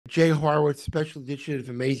Jay Horwitz, special edition of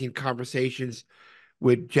Amazing Conversations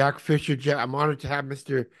with Jack Fisher. Jack, I'm honored to have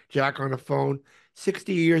Mr. Jack on the phone.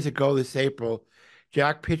 60 years ago this April,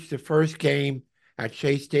 Jack pitched the first game at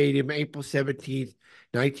Shea Stadium, April 17th,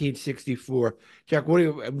 1964. Jack,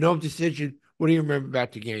 no decision. What do you remember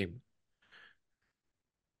about the game?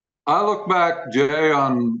 I look back, Jay,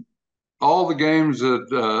 on all the games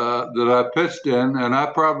that I pitched in, and I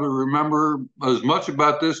probably remember as much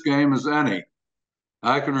about this game as any.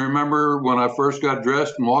 I can remember when I first got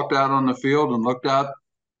dressed and walked out on the field and looked out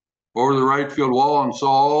over the right field wall and saw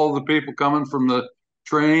all the people coming from the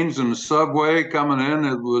trains and the subway coming in.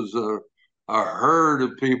 It was a herd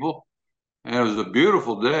of people, and it was a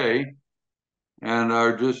beautiful day. And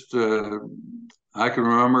I can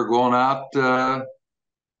remember going out to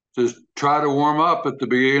try to warm up at the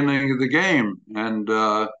beginning of the game. And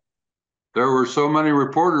there were so many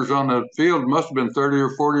reporters on the field, must have been 30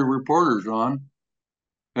 or 40 reporters on.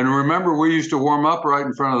 And remember, we used to warm up right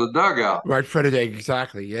in front of the dugout. Right, Friday,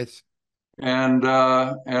 exactly. Yes. And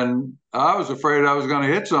I was afraid I was going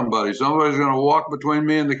to hit somebody. Somebody's going to walk between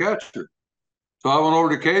me and the catcher. So I went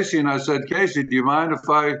over to Casey and I said, Casey, do you mind if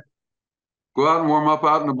I go out and warm up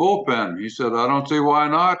out in the bullpen? He said, I don't see why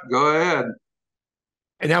not. Go ahead.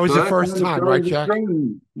 And that was So the that first kind of time, right, started the Jack?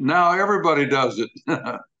 trend. Now everybody does it.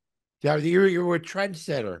 Yeah, you were a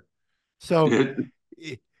trendsetter. So, it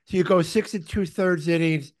so you go 6 and 2/3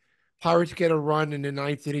 innings. Pirates get a run in the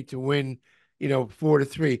ninth inning to win,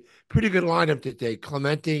 4-3. Pretty good lineup today.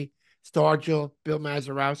 Clemente, Stargell, Bill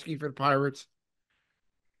Mazeroski for the Pirates.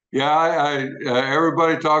 Yeah,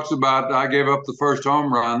 everybody talks about I gave up the first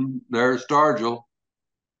home run there at Stargell.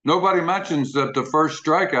 Nobody mentions that the first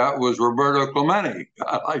strikeout was Roberto Clemente.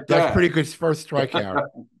 I like That's that. pretty good first strikeout.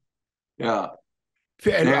 Yeah.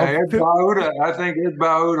 And Yeah, Ed Bauda, I think Ed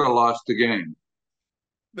Bauda lost the game.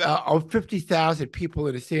 of 50,000 people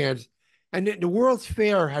in the stands. And the World's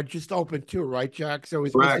Fair had just opened too, right, Jack? So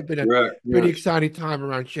it must have Correct, been a correct. pretty Yes, exciting time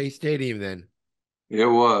around Shea Stadium then. it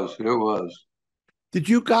was. It was. Did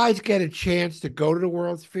you guys get a chance to go to the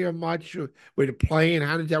World's Fair much with the plane?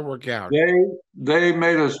 How did that work out? They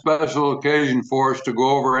made a special occasion for us to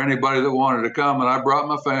go over anybody that wanted to come, and I brought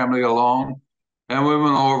my family along, and we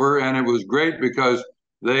went over, and it was great because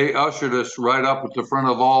they ushered us right up at the front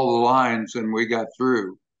of all the lines, and we got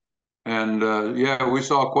through. And yeah, we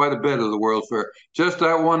saw quite a bit of the World's Fair just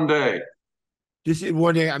that one day. Just in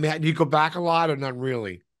one day. I mean, did you go back a lot or not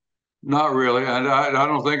really? Not really, and I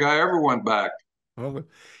don't think I ever went back. Oh,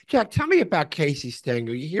 Jack, tell me about Casey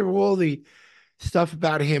Stengel. You hear all the stuff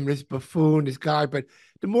about him, this buffoon, this guy, but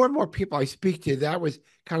the more and more people I speak to, that was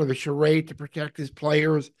kind of a charade to protect his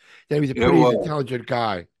players. That he was a It pretty was. intelligent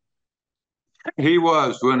guy. He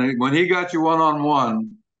was when he got you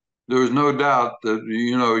 1-on-1. There was no doubt that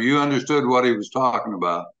you understood what he was talking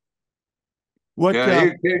about. What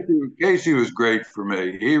Yeah, Casey was great for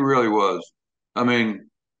me. He really was. I mean,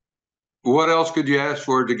 what else could you ask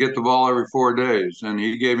for to get the ball every 4 days? And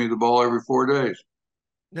he gave me the ball every 4 days.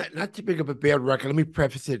 not to bring up a bad record. Let me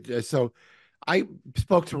preface it. So I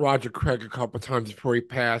spoke to Roger Craig a couple of times before he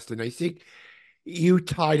passed, and I think you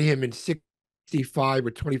tied him in 65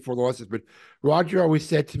 with 24 losses. But Roger always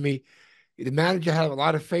said to me, the manager had a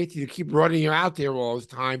lot of faith in you to keep running you out there all those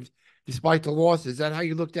times, despite the losses. Is that how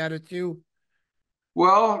you looked at it too?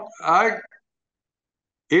 Well, I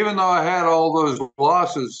even though I had all those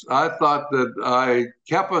losses, I thought that I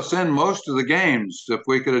kept us in most of the games. If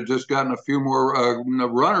we could have just gotten a few more, a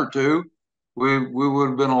run or two, we would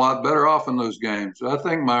have been a lot better off in those games. I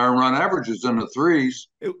think my run average is in the threes.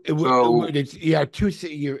 So It's, yeah,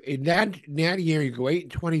 you're in that year you go 8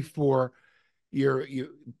 and 24.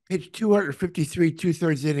 You pitched 253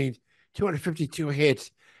 2/3 innings, 252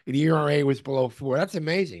 hits, and the ERA was below 4. That's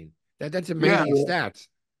amazing. That's yeah, amazing stats.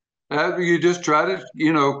 you just try to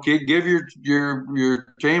give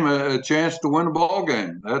your team a chance to win a ball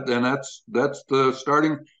game. That's the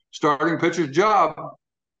starting pitcher's job.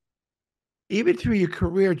 Even through your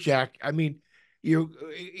career, Jack, I mean, you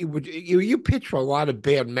pitched for a lot of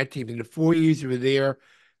bad Met teams. In the 4 years you were there,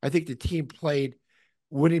 I think the team played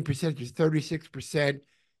winning percentage was 36%.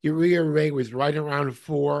 Your ERA was right around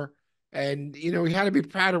 4. And, you had to be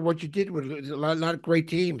proud of what you did with a lot of great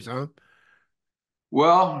teams, huh?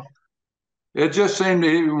 Well, it just seemed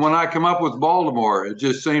when I come up with Baltimore, it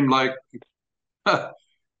just seemed like,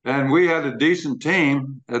 and we had a decent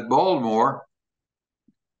team at Baltimore,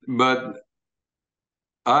 but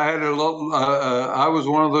I had a little. I was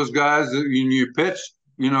one of those guys that when you pitch,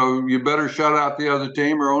 you better shut out the other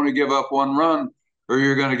team or only give up one run, or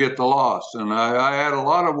you're going to get the loss. And I had a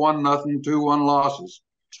lot of 1-0, 2-1 losses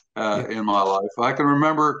Yeah. in my life. I can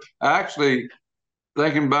remember actually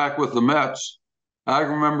thinking back with the Mets, I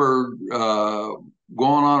remember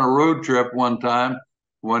going on a road trip one time,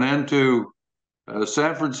 went into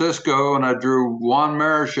San Francisco, and I drew Juan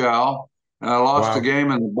Marichal, and I lost the Wow.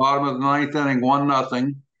 game in the bottom of the ninth inning,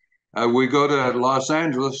 1-0. We go to Los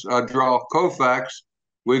Angeles. I draw Koufax.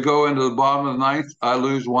 We go into the bottom of the ninth. I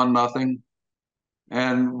lose 1-0.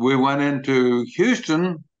 And we went into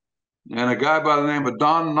Houston, and a guy by the name of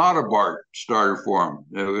Don Notabart started for him.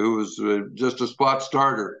 It was just a spot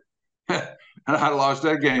starter. And I lost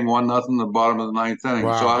that game 1-0 in the bottom of the ninth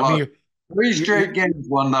inning. So Wow. I I mean, lost three your straight games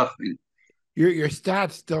 1-0. your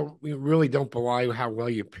stats don't really don't belie how well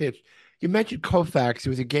you pitched. You mentioned Koufax. It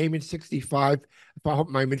was a game in '65. If I hope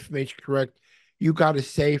my information correct, you got a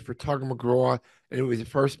save for Tug McGraw, and it was the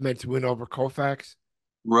first Mets win over Koufax.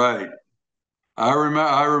 Right. I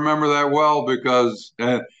remember that well because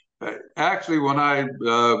actually, when I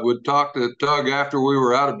would talk to Tug after we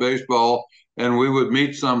were out of baseball and we would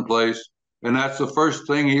meet someplace, and that's the first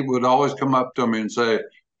thing he would always come up to me and say,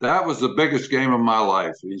 "That was the biggest game of my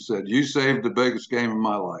life." He said, "You saved the biggest game of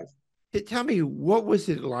my life." Tell me, what was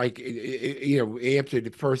it like, after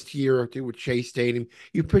the first year with Shea Stadium?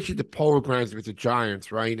 You pitched at the Polo Grounds with the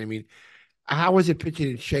Giants, right? I mean, how was it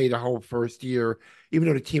pitching in Shea the whole first year? Even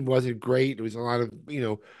though the team wasn't great, there was a lot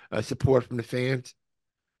of, support from the fans.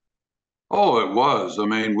 Oh, it was. I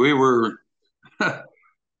mean, we were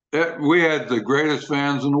we had the greatest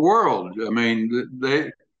fans in the world. I mean,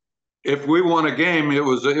 they if we won a game, it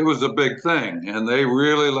was a big thing, and they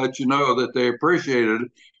really let you know that they appreciated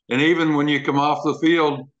it. And even when you come off the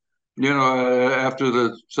field, after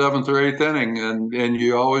the seventh or eighth inning, and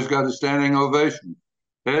you always got a standing ovation.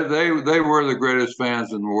 They were the greatest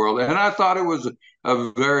fans in the world, and I thought it was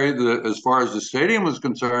as far as the stadium was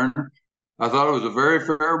concerned, I thought it was a very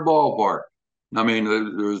fair ballpark. I mean,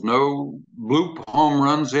 there was no bloop home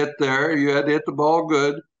runs hit there. You had to hit the ball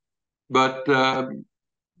good, but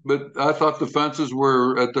I thought the fences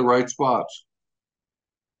were at the right spots.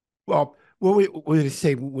 Well, what would it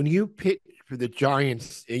say when you pitched for the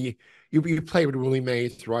Giants? You played with Willie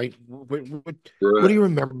Mays, right? What do Correct. you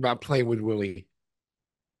remember about playing with Willie?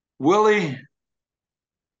 Willie,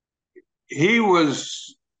 he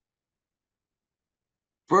was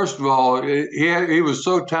first of all, he was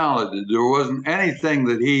so talented. There wasn't anything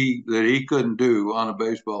that he couldn't do on a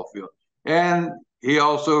baseball field, and he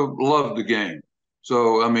also loved the game.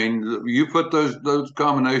 So I mean, you put those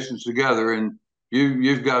combinations together, and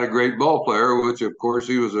you've got a great ball player. Which of course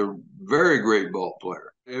he was a very great ball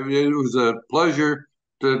player. It was a pleasure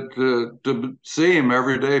to see him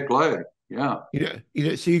every day play. Yeah.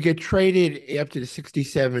 So you get traded after the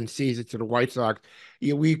 '67 season to the White Sox.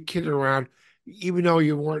 We kidded around, even though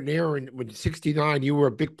you weren't there with '69, you were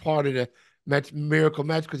a big part of the Mets Miracle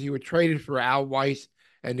Mets because you were traded for Al Weiss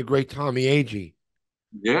and the great Tommy Agee.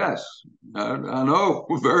 Yes, I know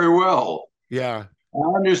very well. Yeah.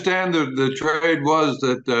 I understand the trade was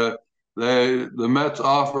that the Mets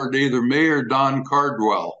offered either me or Don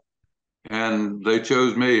Cardwell, and they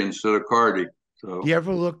chose me instead of Cardi. Do So, you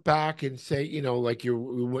ever look back and say, like you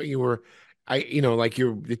were, like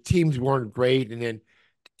the teams weren't great, and then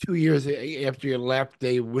 2 years after you left,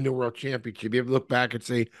 they win the world championship. You ever look back and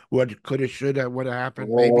say what could have, should have, what have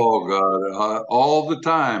happened, maybe? oh God, all the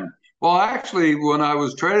time. Well, actually, when I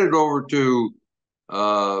was traded over to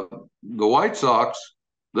uh, the White Sox,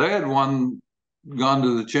 they had gone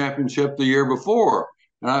to the championship the year before,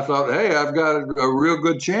 and I thought, hey, I've got a real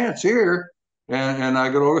good chance here. And I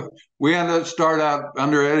go, we ended up start out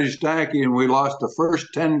under Eddie Stanky, and we lost the first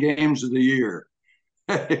 10 games of the year.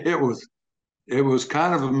 It was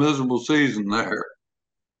kind of a miserable season there.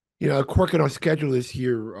 Quirk in our schedule this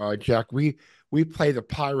year, Jack. We play the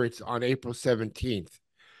Pirates on April 17th.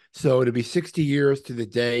 So it'll be 60 years to the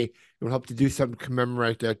day. We'll hope to do something to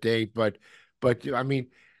commemorate that day. But I mean,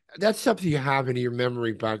 that's something you have in your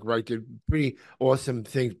memory back, right? The pretty awesome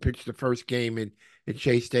thing. Pitched the first game in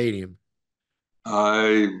Shea Stadium.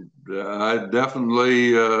 I I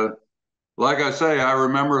definitely like I say, I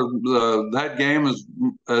remember that game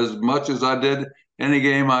as much as I did any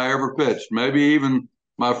game I ever pitched. Maybe even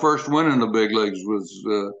my first win in the big leagues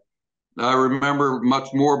was. I remember much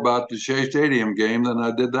more about the Shea Stadium game than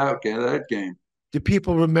I did that game. Do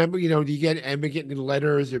people remember? Do you ever get any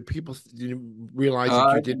letters or people realize that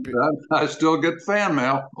Uh, you did? I still get fan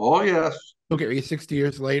mail. Oh yes, Okay, 60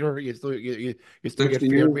 years later, you still get 60 fan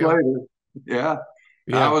years mail. later. Yeah,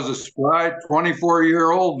 I Yeah, was a spry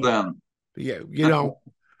 24-year-old then. yeah,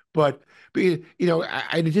 but in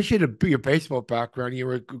addition to your baseball background, you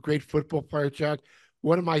were a great football player, Jack.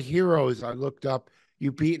 One of my heroes I looked up,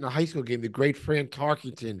 you beat in a high school game, the great Fran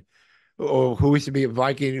Tarkington. or who used to be a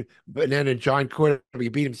Viking, but then a Giant quarterback. We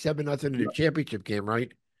beat him 7-0 in the championship game,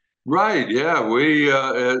 right? Right. Yeah.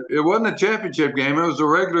 It wasn't a championship game. It was a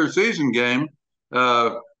regular season game.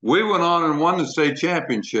 We went on and won the state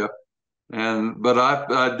championship. But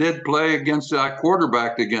I did play against, I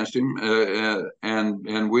quarterbacked against him,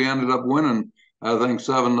 and we ended up winning, I think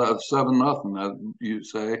 7-0, you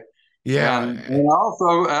say. And, Yeah, and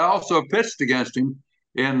I also pitched against him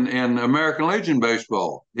in American Legion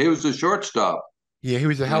baseball. He was a shortstop. yeah, he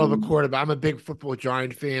was a hell of a And, quarterback. I'm a big football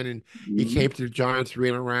Giant fan, and he mhm, came to the Giants,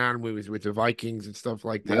 ran around with the Vikings and stuff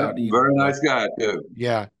like yeah, that. very nice guy too.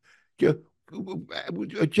 Yeah. Ja-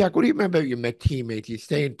 Jack, what do you remember about your Met teammates? You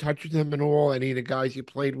stay in touch with them and all? Any of the guys you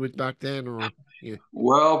played with back then, or yeah,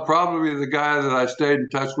 Well, probably the guy that I stayed in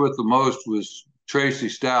touch with the most was Tracy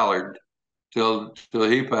Stallard till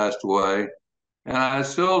he passed away. And I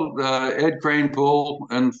still Ed Kranepool,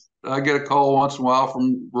 and I get a call once in a while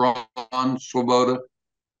from Ron Swoboda.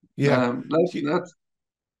 yeah. That's So, that's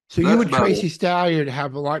so you that's and about it. Tracy Stallion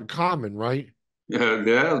have a lot in common, right? Yeah,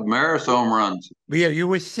 yeah, Maris home runs. But yeah, you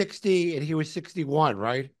were 60 and he was 61,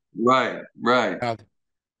 right? Right, right. Yeah.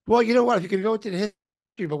 Well, you know what? If you can go into the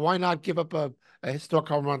history, but why not give up a historic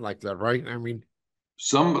home run like that, right? I mean,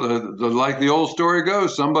 Like the old story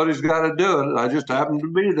goes, somebody's got to do it. I just happened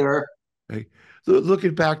to be there. hey,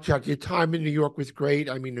 looking back, Chuck, your time in New York was great.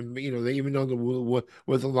 I mean, even though there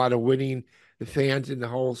was a lot of winning, the fans and the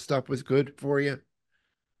whole stuff was good for you.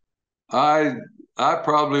 I I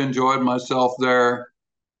probably enjoyed myself there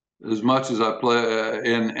as much as I play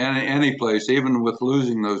in any place, even with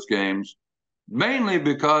losing those games. Mainly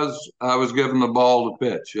because I was given the ball to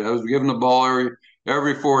pitch. I was given the ball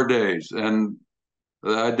every 4 days, and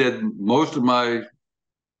I did most of my.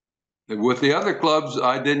 With the other clubs,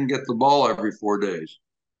 I didn't get the ball every 4 days,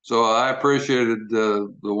 so I appreciated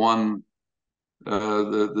the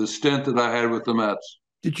stint that I had with the Mets.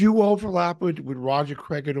 Did you overlap with Roger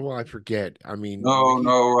Craig at all? I forget. I mean, No,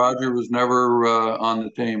 no, Roger was never on the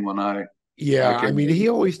team when I yeah, I came mean, in. he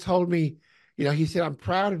always told me, he said, I'm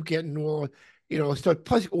proud of getting all, so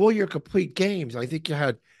plus all your complete games. I think you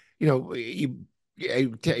had, you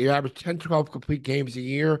average 10, 12 complete games a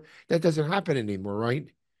year. That doesn't happen anymore, right?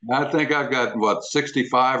 I think I've got what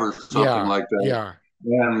 65 or something Yeah, like that. yeah.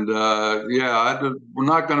 And yeah, we're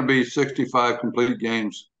not going to be 65 complete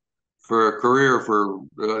games for a career for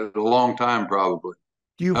a long time, probably,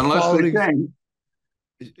 Do you unless follow they the change.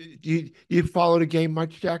 do you follow the game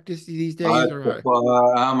much, Jack, these I, days? Or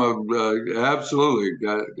I'm absolutely.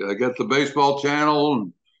 I get the baseball channel,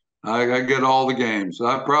 and I get all the games.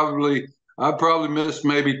 I probably missed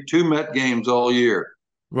maybe two Met games all year.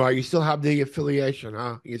 right, you still have the affiliation,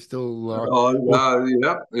 huh? You still well,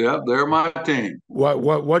 Yep, yep. They're my team.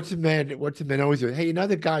 what's the man always do? Hey,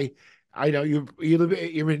 another guy, I know you're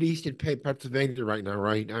in Eastern Pennsylvania right now,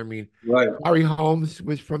 right? I mean, Right. Larry Holmes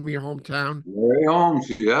was from your hometown. Larry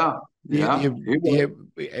Holmes. Yeah, Do you, do yeah. you, He do was. you,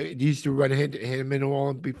 you used to run into him and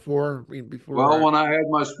all before, I mean, Well, before, when I had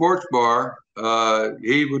my sports bar,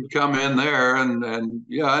 he would come in there, and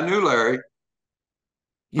yeah, I knew Larry,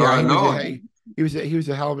 or yeah, I he was a know hey, him. he was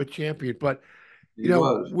a hell of a champion. But He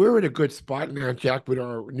was. we're in a good spot now, Jack, with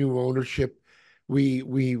our new ownership.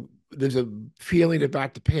 We there's a feeling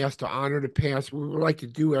about the past, to honor the past. We would like to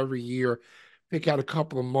do every year, pick out a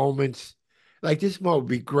couple of moments. Like this moment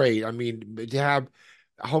would be great. I mean, to have,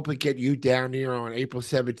 hopefully get you down here on April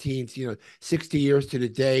 17th, 60 years to the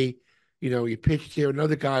day. You pitched here.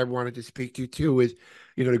 Another guy I wanted to speak to too is,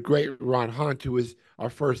 the great Ron Hunt, who was our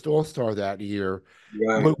first All-Star that year.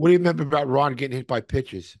 Right. What do you remember about Ron getting hit by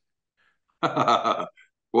pitches?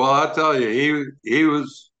 Well, I tell you,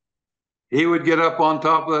 he would get up on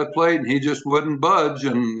top of that plate and he just wouldn't budge.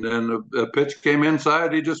 And a pitch came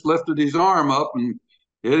inside, he just lifted his arm up and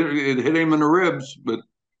it hit him in the ribs. But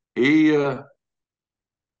he uh,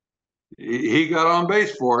 he got on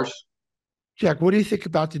base for us. Jack, what do you think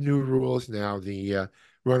about the new rules now? The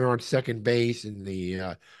runner on second base and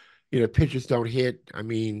the pitchers don't hit. I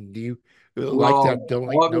mean, do you like that? Well, Don't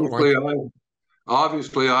like?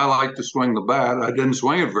 obviously, I like to swing the bat. I didn't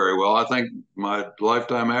swing it very well. I think my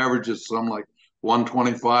lifetime average is something like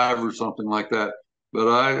 125 or something like that. But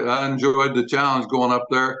I enjoyed the challenge going up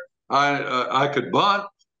there. I could bunt,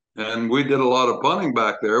 and we did a lot of bunting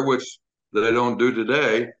back there, which they don't do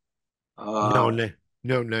today. No, Uh, no,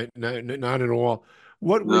 no, no, no, no, not at all.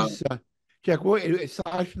 What no. was Jack? What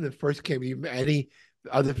aside from the first game, any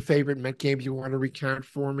other favorite Met games you want to recount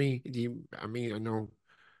for me? I mean, I know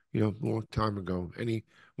a long time ago. Any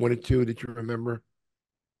one or two that you remember?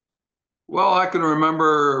 Well, I can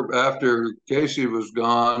remember after Casey was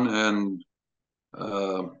gone, and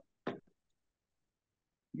uh,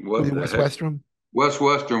 Was What it the Wes heck? Westrum? Wes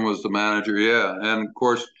Western was the manager, yeah. And of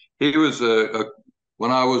course, he was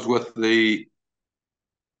when I was with the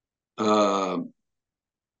uh,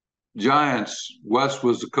 Giants, Wes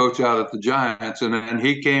was the coach out at the Giants, and then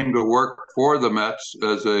he came to work for the Mets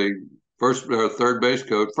as a first or third base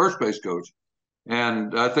coach, first base coach.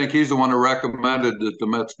 And I think he's the one who recommended that the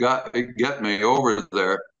Mets get me over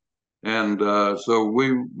there. And so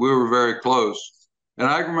we were very close. And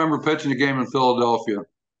I remember pitching a game in Philadelphia,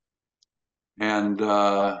 and it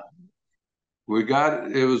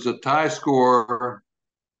was a tie score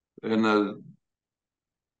in the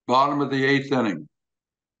bottom of the eighth inning,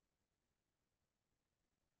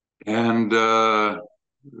 and I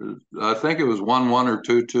think it was 1-1 or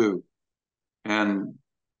 2-2, and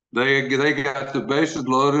they got the bases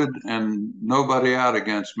loaded and nobody out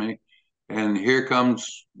against me, and here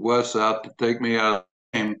comes Wes out to take me out of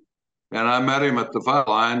the game, and I met him at the foul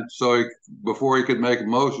line, before he could make a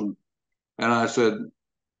motion, and I said,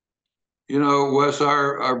 Wes,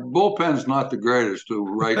 our bullpen's not the greatest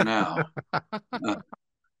right now.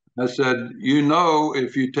 I said,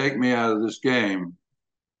 if you take me out of this game,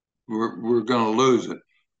 we're going to lose it.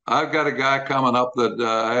 I've got a guy coming up that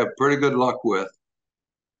I have pretty good luck with.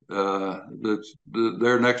 That's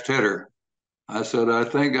their next hitter. I said, I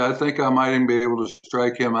think I might even be able to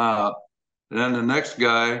strike him out. And then the next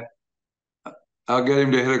guy, I'll get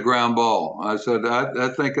him to hit a ground ball. I said, I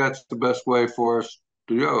think that's the best way for us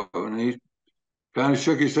to go. And he kind of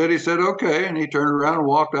shook his head. He said, okay. And he turned around and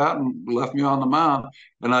walked out and left me on the mound.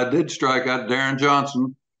 And I did strike out Darren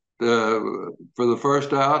Johnson for the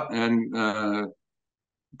first out. And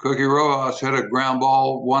Cookie Rojas hit a ground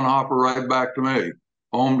ball, one hopper right back to me,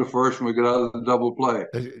 home to first, and we got out of the double play.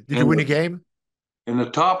 Did you And win the game? in the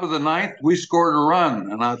top of the ninth, we scored a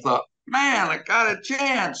run. And I thought, man, I got a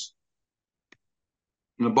chance.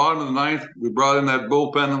 In the bottom of the ninth, we brought in that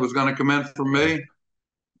bullpen that was going to come in for Yeah. me.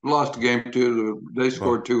 Lost the game two. They Well,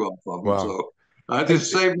 scored two off of them. well. So I Hey,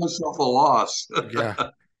 just saved myself a loss. yeah.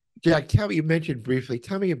 Jack, tell me, you mentioned briefly,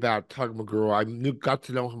 tell me about Tug McGraw. Got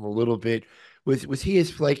to know him a little bit. Was he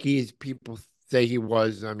as flaky as people say he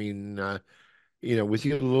was? I mean, was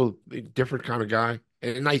he a little different kind of guy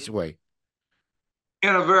in a nice way?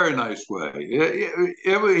 In a very nice way.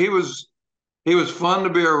 He was fun to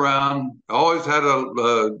be around. Always had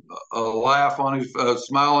a laugh on a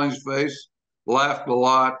smile on his face. Laughed a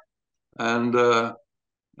lot, and a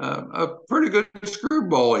pretty good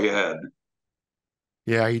screwball he had.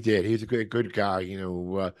 Yeah, he did. He was a good guy. Yeah,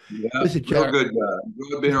 Listen, real Jack, good guy.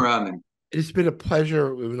 Good being around him. it's been a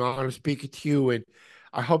pleasure, an honor speaking to you, and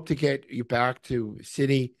I hope to get you back to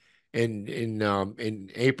City in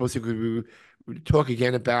April so we talk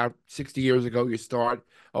again about 60 years ago. You start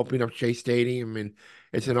opening up Shea Stadium, and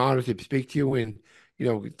it's an honor to speak to you. And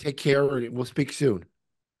take care, and we'll speak soon.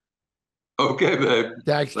 Okay, babe.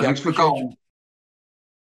 Thanks, Jack. Thanks for Appreciate you. calling.